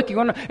not working.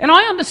 And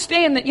I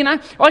understand that,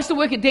 I used to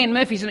work at Dan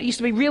Murphy's and it used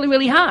to be really,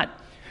 really hard.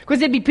 Because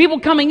there'd be people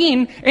coming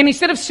in and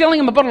instead of selling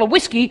them a bottle of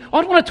whiskey,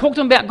 I'd want to talk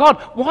to them about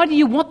God. Why do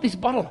you want this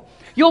bottle?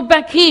 You're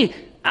back here,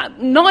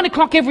 9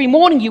 o'clock every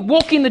morning, you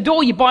walk in the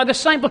door, you buy the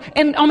same bottle.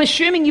 And I'm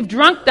assuming you've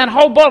drunk that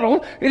whole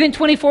bottle within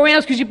 24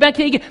 hours because you're back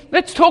here.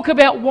 Let's talk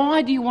about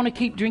why do you want to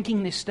keep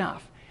drinking this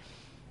stuff?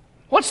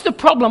 What's the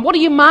problem? What are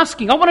you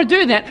masking? I want to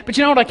do that, but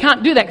you know what? I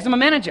can't do that because I'm a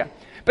manager.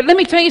 But let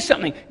me tell you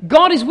something.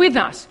 God is with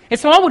us. And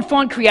so I would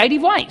find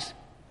creative ways.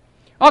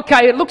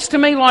 Okay, it looks to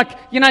me like,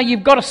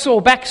 you've got a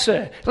sore back,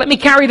 sir. Let me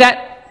carry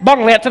that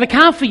bottle out to the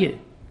car for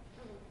you.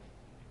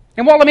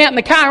 And while I'm out in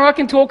the car, I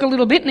can talk a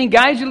little bit and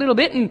engage a little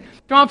bit and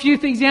try a few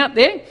things out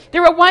there.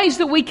 There are ways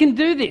that we can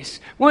do this.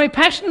 When we're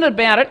passionate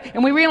about it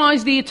and we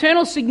realise the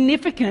eternal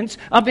significance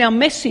of our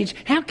message,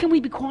 how can we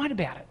be quiet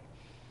about it?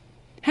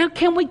 How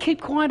can we keep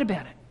quiet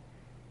about it?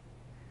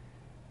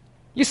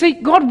 You see,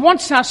 God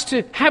wants us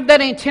to have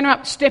that antenna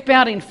up, step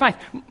out in faith.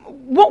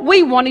 What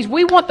we want is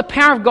we want the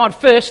power of God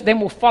first, then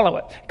we'll follow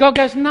it. God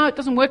goes, no, it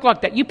doesn't work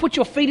like that. You put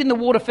your feet in the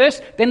water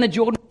first, then the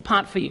Jordan will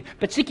part for you.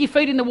 But stick your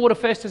feet in the water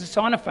first as a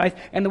sign of faith,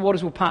 and the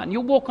waters will part. And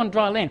you'll walk on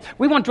dry land.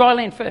 We want dry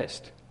land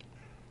first.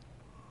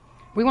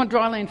 We want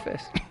dry land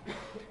first.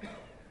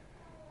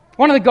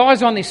 One of the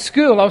guys on this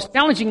school, I was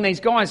challenging these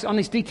guys on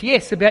this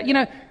DTS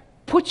about,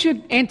 put your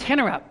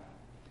antenna up.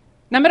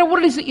 No matter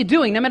what it is that you're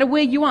doing, no matter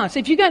where you are. So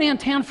if you go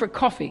downtown for a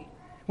coffee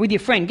with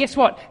your friend, guess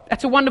what?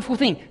 That's a wonderful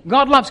thing.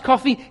 God loves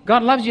coffee.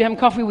 God loves you having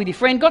coffee with your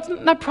friend. God's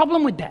no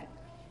problem with that.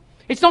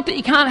 It's not that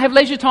you can't have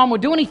leisure time or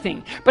do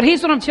anything. But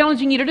here's what I'm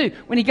challenging you to do.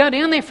 When you go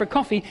down there for a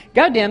coffee,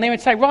 go down there and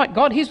say, right,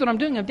 God, here's what I'm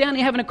doing. I'm down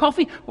here having a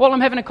coffee. While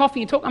I'm having a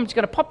coffee and talk, I'm just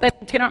going to pop that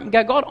antenna up and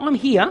go, God, I'm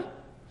here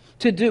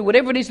to do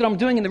whatever it is that I'm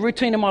doing in the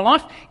routine of my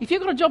life. If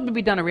you've got a job to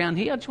be done around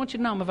here, I just want you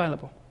to know I'm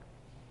available.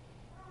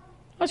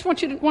 I just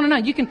want you to want to know.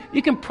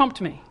 You can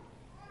prompt me.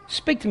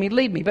 Speak to me,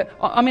 lead me. But,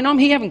 I'm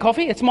here having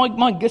coffee. It's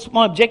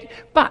my objective.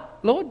 But,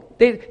 Lord,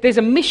 there's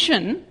a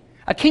mission,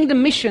 a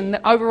kingdom mission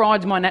that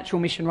overrides my natural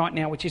mission right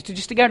now, which is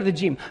to go to the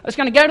gym. I was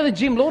going to go to the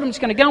gym, Lord. I'm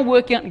just going to go and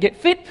work out and get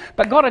fit.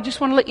 But, God, I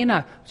just want to let you know.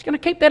 I'm just going to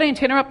keep that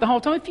antenna up the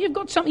whole time. If you've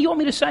got something you want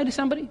me to say to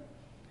somebody,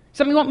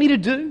 something you want me to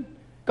do,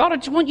 God, I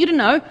just want you to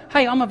know,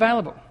 hey, I'm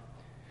available.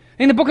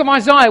 In the book of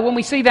Isaiah, when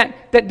we see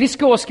that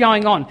discourse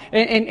going on,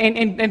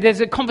 and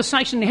there's a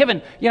conversation in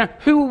heaven,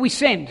 who will we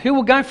send? Who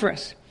will go for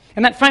us?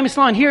 And that famous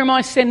line, here am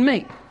I, send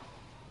me.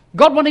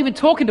 God wasn't even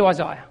talking to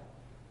Isaiah.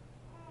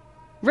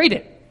 Read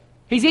it.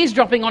 He's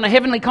eavesdropping on a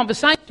heavenly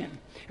conversation.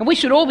 And we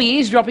should all be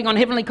eavesdropping on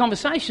heavenly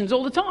conversations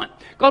all the time.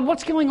 God,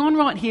 what's going on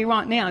right here,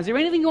 right now? Is there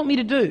anything you want me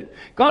to do?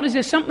 God, is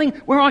there something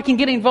where I can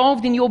get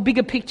involved in your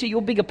bigger picture,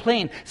 your bigger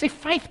plan? See,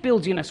 faith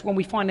builds in us when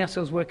we find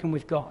ourselves working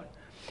with God.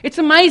 It's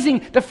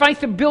amazing the faith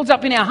that builds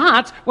up in our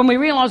hearts when we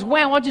realise,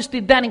 wow, I just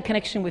did that in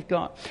connection with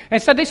God.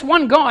 And so this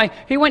one guy,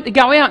 he went to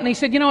go out and he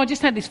said, I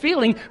just had this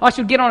feeling I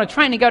should get on a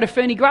train and go to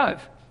Ferny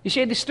Grove. You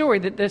shared this story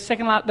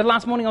the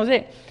last morning I was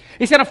there.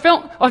 He said,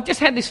 I just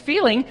had this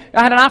feeling,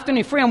 I had an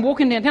afternoon free, I'm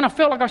walking downtown, I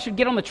felt like I should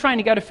get on the train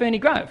and go to Ferny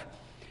Grove.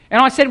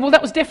 And I said, well,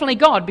 that was definitely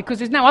God because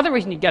there's no other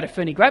reason you'd go to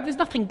Ferny Grove, there's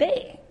nothing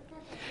there.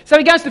 So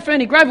he goes to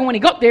Ferny Grove, and when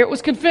he got there, it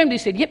was confirmed. He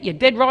said, yep, you're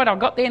dead right, I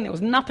got there, and there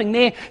was nothing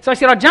there. So I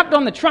said, I jumped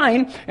on the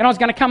train, and I was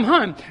going to come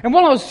home. And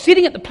while I was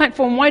sitting at the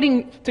platform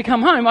waiting to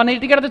come home, I needed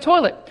to go to the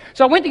toilet.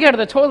 So I went to go to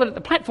the toilet at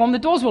the platform, the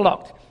doors were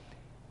locked.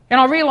 And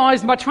I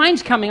realised my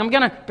train's coming,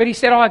 but he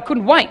said, I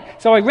couldn't wait.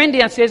 So I ran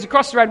downstairs,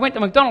 across the road, went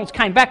to McDonald's,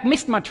 came back,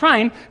 missed my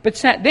train, but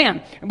sat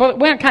down. But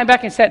when I came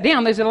back and sat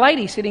down, there's a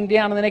lady sitting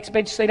down on the next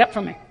bench seat up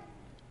from me.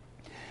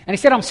 And he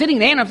said, I'm sitting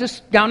there, and I'm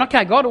just going,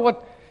 okay, God,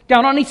 what's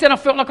going on? He said, I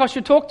felt like I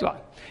should talk to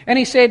her. And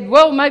he said,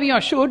 well, maybe I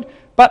should,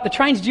 but the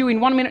train's due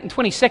in 1 minute and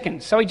 20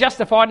 seconds. So he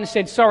justified and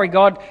said, sorry,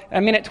 God,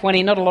 1 minute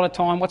 20, not a lot of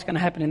time. What's going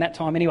to happen in that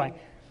time anyway?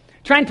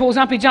 Train pulls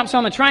up, he jumps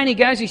on the train,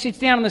 he sits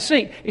down on the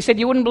seat. He said,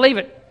 you wouldn't believe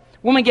it.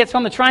 Woman gets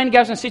on the train,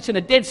 goes and sits in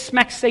a dead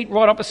smack seat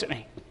right opposite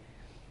me.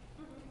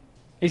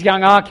 He's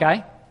going, oh,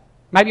 okay,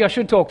 maybe I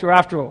should talk to her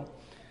after all.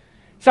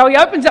 So he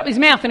opens up his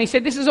mouth and he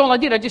said, this is all I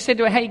did. I just said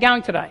to her, how are you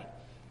going today?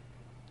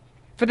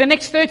 For the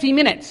next 30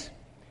 minutes,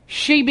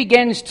 she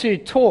begins to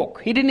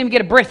talk. He didn't even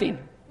get a breath in.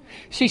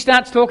 She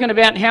starts talking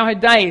about how her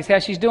day is, how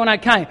she's doing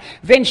okay.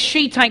 Then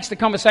she takes the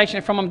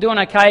conversation from I'm doing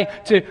okay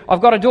to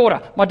I've got a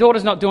daughter. My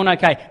daughter's not doing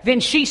okay. Then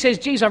she says,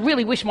 geez, I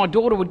really wish my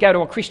daughter would go to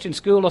a Christian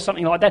school or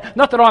something like that.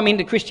 Not that I'm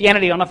into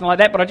Christianity or nothing like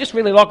that, but I just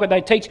really like what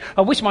they teach.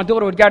 I wish my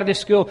daughter would go to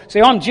this school.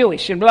 See, I'm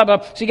Jewish and blah,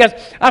 blah. She goes,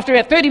 after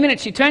about 30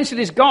 minutes, she turns to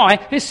this guy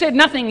who said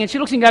nothing and she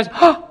looks and goes,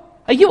 oh,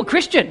 are you a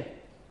Christian?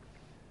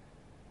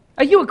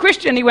 Are you a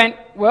Christian? He went,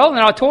 well, and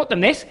I taught them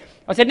this.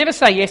 I said, never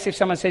say yes if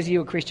someone says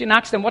you're a Christian.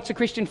 Ask them, what's a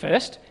Christian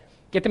first?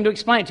 Get them to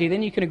explain it to you,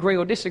 then you can agree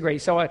or disagree.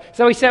 So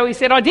he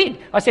said, I did.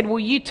 I said, well,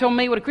 you tell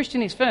me what a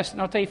Christian is first,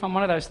 and I'll tell you if I'm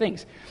one of those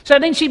things. So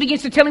then she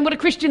begins to tell him what a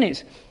Christian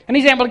is. And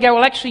he's able to go,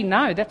 well, actually,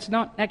 no, that's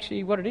not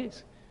actually what it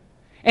is.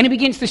 And he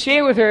begins to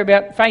share with her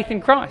about faith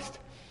in Christ.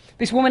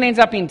 This woman ends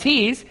up in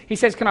tears. He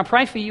says, can I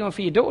pray for you and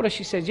for your daughter?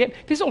 She says, yep.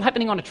 This is all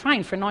happening on a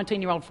train for a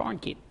 19-year-old foreign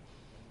kid.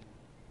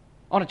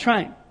 On a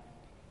train.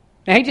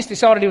 Now, he just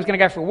decided he was going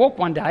to go for a walk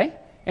one day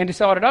and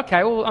decided,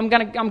 okay, well, I'm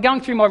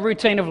going through my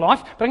routine of life,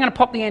 but I'm going to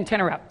pop the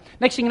antenna up.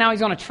 Next thing you know,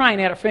 he's on a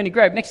train out at Ferny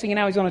Grove. Next thing you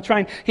know, he's on a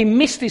train. He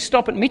missed his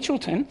stop at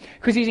Mitchelton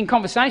because he's in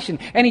conversation.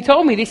 And he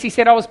told me this. He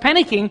said, I was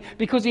panicking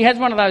because he has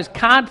one of those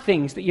card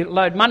things that you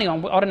load money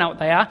on. I don't know what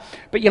they are,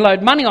 but you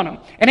load money on them.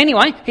 And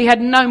anyway, he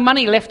had no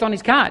money left on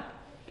his card.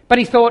 But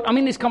he thought, I'm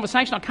in this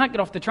conversation. I can't get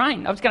off the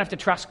train. I was going to have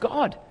to trust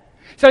God.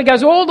 So he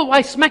goes all the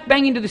way smack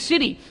bang into the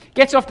city,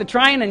 gets off the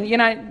train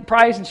and,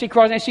 prays and she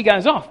cries and she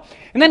goes off.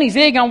 And then he's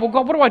there going, well,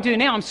 God, what do I do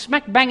now? I'm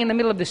smack bang in the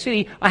middle of the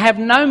city. I have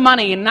no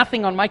money and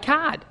nothing on my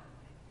card.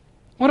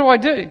 What do I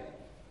do?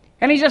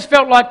 And he just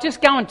felt like,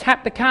 just go and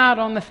tap the card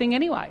on the thing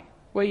anyway,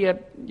 where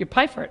you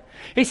pay for it.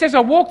 He says,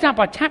 I walked up,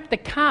 I tapped the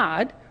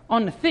card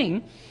on the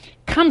thing,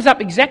 comes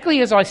up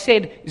exactly as I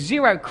said,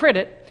 0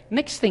 credit.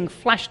 Next thing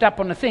flashed up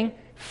on the thing,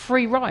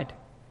 free ride.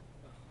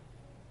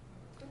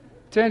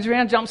 Turns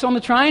around, jumps on the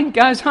train,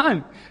 goes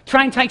home.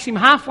 Train takes him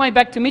halfway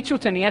back to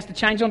Mitchelton. He has to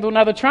change onto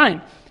another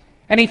train.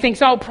 And he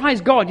thinks, oh, praise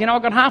God, I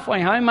got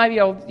halfway home. Maybe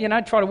I'll,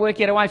 try to work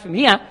out away from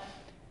here.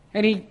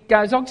 And he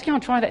goes, I'll just go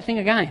and try that thing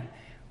again.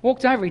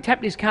 Walked over, he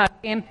tapped his card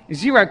again,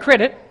 0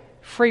 credit,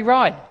 free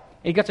ride.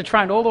 He got the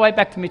train all the way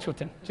back to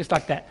Mitchelton, just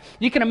like that.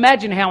 You can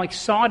imagine how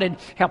excited,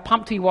 how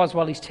pumped he was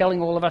while he's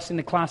telling all of us in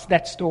the class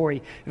that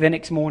story the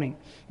next morning.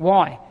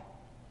 Why?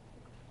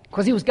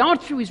 Because he was going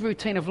through his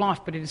routine of life,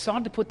 but he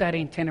decided to put that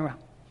antenna up.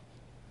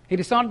 He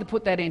decided to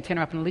put that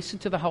antenna up and listen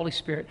to the Holy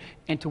Spirit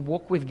and to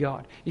walk with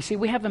God. You see,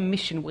 we have a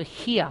mission. We're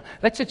here.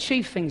 Let's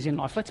achieve things in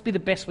life. Let's be the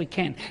best we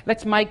can.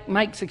 Let's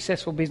make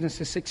successful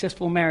businesses,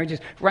 successful marriages,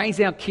 raise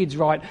our kids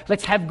right.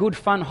 Let's have good,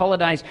 fun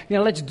holidays.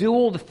 Let's do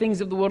all the things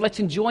of the world.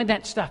 Let's enjoy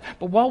that stuff.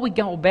 But while we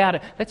go about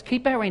it, let's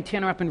keep our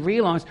antenna up and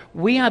realise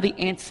we are the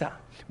answer.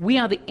 We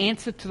are the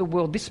answer to the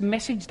world. This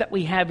message that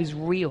we have is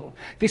real.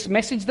 This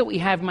message that we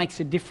have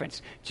makes a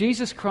difference.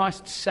 Jesus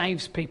Christ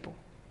saves people.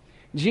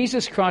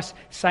 Jesus Christ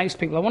saves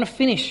people. I want to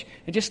finish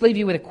and just leave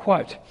you with a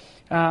quote.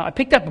 I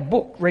picked up a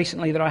book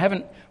recently that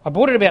I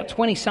bought it about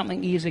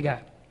 20-something years ago.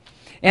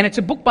 And it's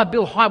a book by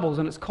Bill Hybels,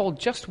 and it's called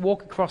Just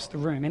Walk Across the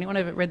Room. Anyone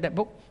ever read that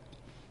book?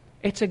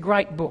 It's a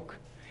great book.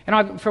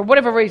 And for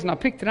whatever reason, I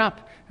picked it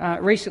up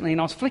recently,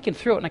 and I was flicking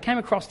through it, and I came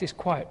across this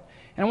quote.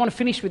 And I want to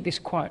finish with this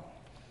quote,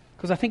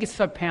 because I think it's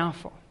so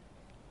powerful.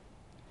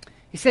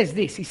 He says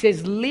this. He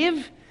says,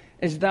 live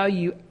as though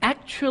you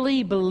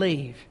actually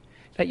believe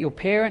that your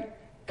parent,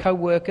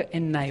 co-worker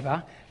and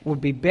neighbour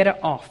would be better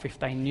off if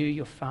they knew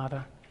your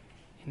Father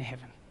in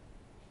heaven.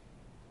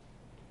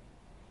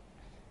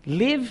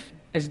 Live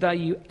as though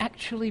you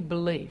actually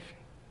believe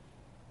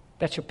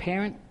that your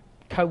parent,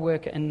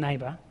 co-worker and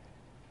neighbour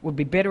would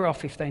be better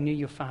off if they knew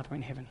your Father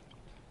in heaven.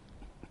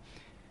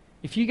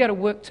 If you go to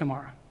work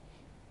tomorrow,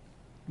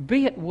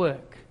 be at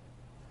work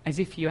as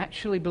if you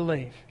actually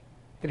believe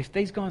that if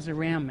these guys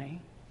around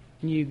me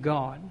knew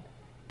God,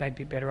 they'd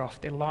be better off.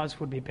 Their lives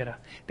would be better.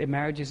 Their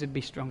marriages would be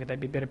stronger. They'd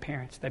be better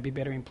parents. They'd be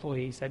better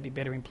employees. They'd be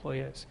better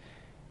employers.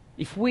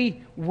 If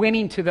we went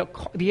into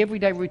the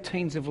everyday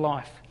routines of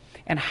life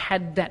and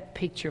had that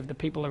picture of the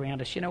people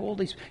around us, all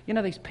these,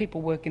 these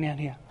people working out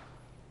here.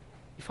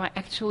 If I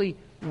actually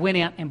went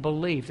out and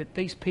believed that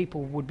these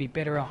people would be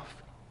better off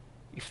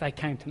if they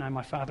came to know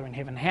my Father in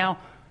heaven, how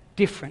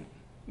different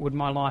would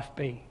my life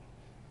be?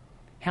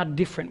 How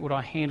different would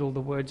I handle the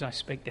words I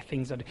speak, the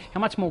things I do? How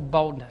much more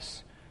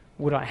boldness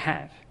would I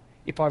have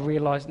if I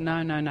realised, no,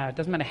 it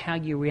doesn't matter how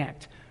you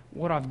react.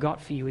 What I've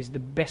got for you is the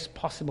best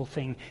possible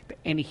thing that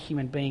any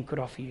human being could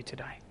offer you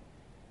today.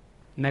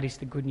 And that is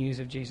the good news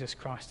of Jesus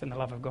Christ and the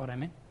love of God.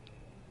 Amen.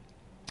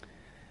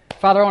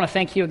 Father, I want to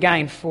thank you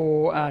again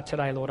for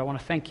today, Lord. I want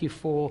to thank you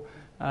for,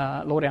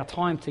 Lord, our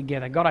time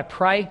together. God, I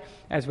pray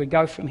as we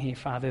go from here,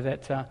 Father,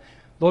 that,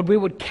 Lord, we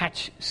would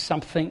catch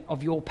something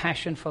of your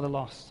passion for the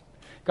lost.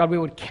 God, we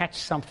would catch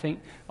something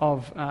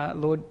of,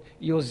 Lord,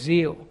 your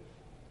zeal,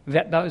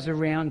 that those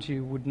around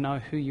you would know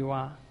who you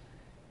are.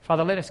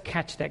 Father, let us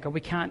catch that. God,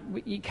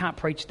 you can't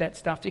preach that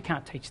stuff. You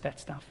can't teach that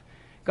stuff.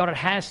 God, it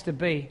has to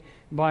be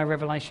by a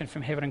revelation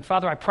from heaven. And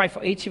Father, I pray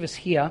for each of us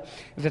here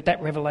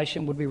that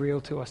revelation would be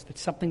real to us, that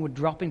something would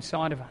drop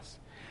inside of us.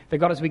 That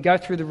God, as we go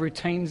through the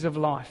routines of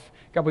life,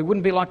 God, we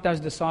wouldn't be like those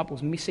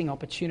disciples, missing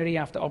opportunity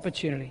after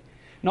opportunity,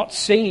 not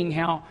seeing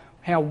how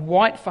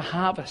white for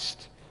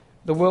harvest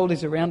the world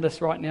is around us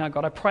right now.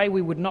 God, I pray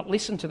we would not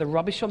listen to the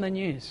rubbish on the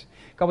news.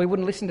 God, we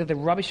wouldn't listen to the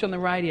rubbish on the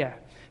radio.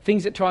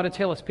 Things that try to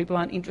tell us people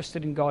aren't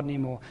interested in God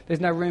anymore. There's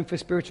no room for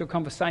spiritual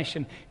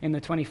conversation in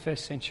the 21st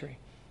century.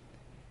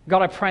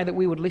 God, I pray that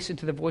we would listen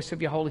to the voice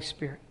of your Holy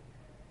Spirit.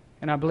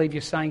 And I believe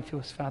you're saying to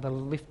us, Father,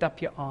 lift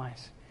up your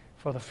eyes,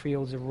 for the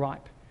fields are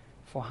ripe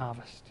for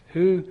harvest.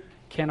 Who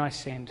can I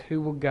send?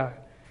 Who will go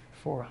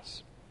for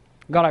us?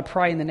 God, I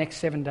pray in the next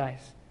 7 days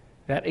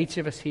that each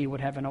of us here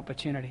would have an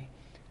opportunity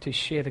to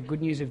share the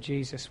good news of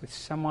Jesus with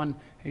someone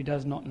who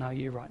does not know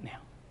you right now.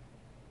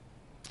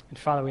 And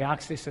Father, we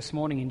ask this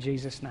morning in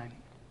Jesus' name.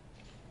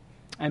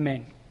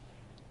 Amen.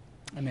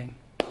 Amen.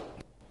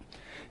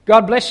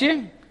 God bless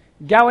you.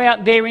 Go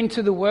out there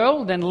into the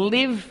world and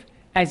live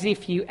as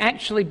if you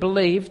actually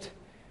believed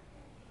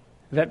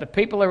that the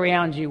people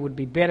around you would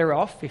be better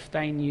off if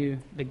they knew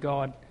the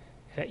God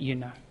that you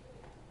know.